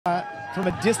from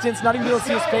a distance, not even be able to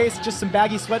see his face, just some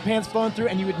baggy sweatpants flowing through,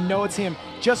 and you would know it's him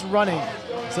just running.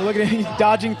 So look at him, he's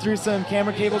dodging through some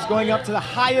camera cables, going up to the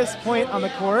highest point on the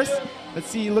course. Let's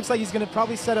see, looks like he's going to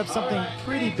probably set up something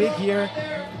pretty big here.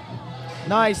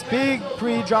 Nice, big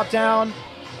pre-drop down,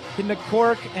 hitting a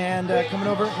cork and coming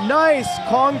over. Nice,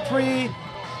 Kong pre,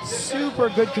 super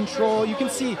good control. You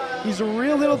can see he's a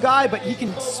real little guy, but he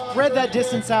can spread that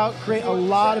distance out, create a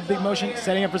lot of big motion,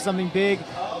 setting up for something big.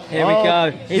 Here we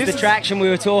go. Here's the traction we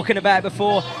were talking about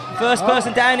before. First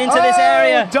person down into this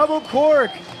area. Double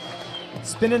cork.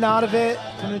 Spinning out of it,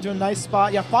 coming into a nice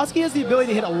spot. Yeah, Foskey has the ability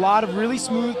to hit a lot of really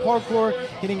smooth parkour,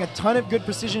 hitting a ton of good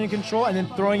precision and control, and then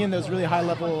throwing in those really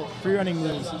high-level free-running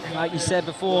moves. Like you said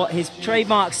before, his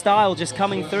trademark style just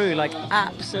coming through, like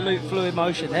absolute fluid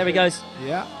motion. There he goes.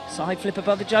 Yeah. Side flip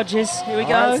above the judges. Here we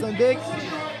go. Right, something big.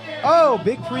 Oh,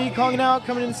 big pre, Konging out,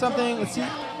 coming into something. Let's see.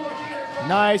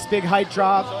 Nice big height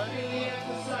drop.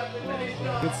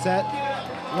 Good set.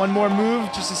 One more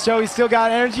move just to show he's still got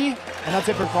energy, and that's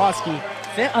it for Foskey.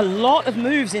 Fit a lot of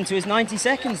moves into his 90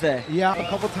 seconds there. Yeah, a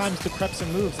couple times to prep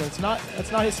some moves. That's not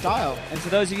his style. And to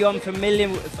those of you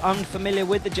unfamiliar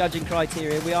with the judging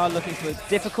criteria, we are looking for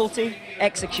difficulty,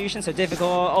 execution. So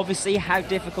difficult, obviously, how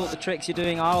difficult the tricks you're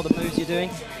doing are, or the moves you're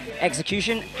doing.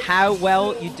 Execution, how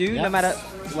well you do, no matter.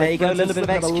 There you go, a little bit of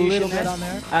execution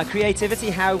there. Creativity,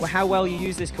 how well you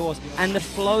use this course. And the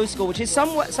flow score, which is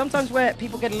sometimes where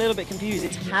people get a little bit confused.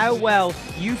 It's how well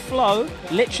you flow,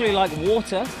 literally like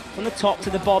water, from the top to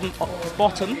the bottom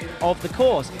of the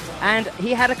course. And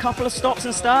he had a couple of stops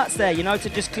and starts there, you know, to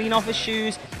just clean off his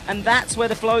shoes. And that's where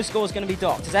the flow score is going to be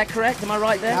docked. Is that correct? Am I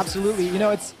right there? Absolutely. You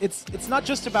know, it's not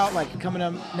just about like coming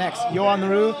up next. Yo on the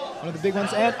roof, one of the big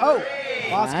ones, and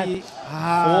Foskey.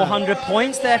 400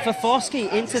 points there for Foskey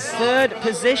into third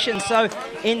position. So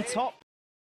in top.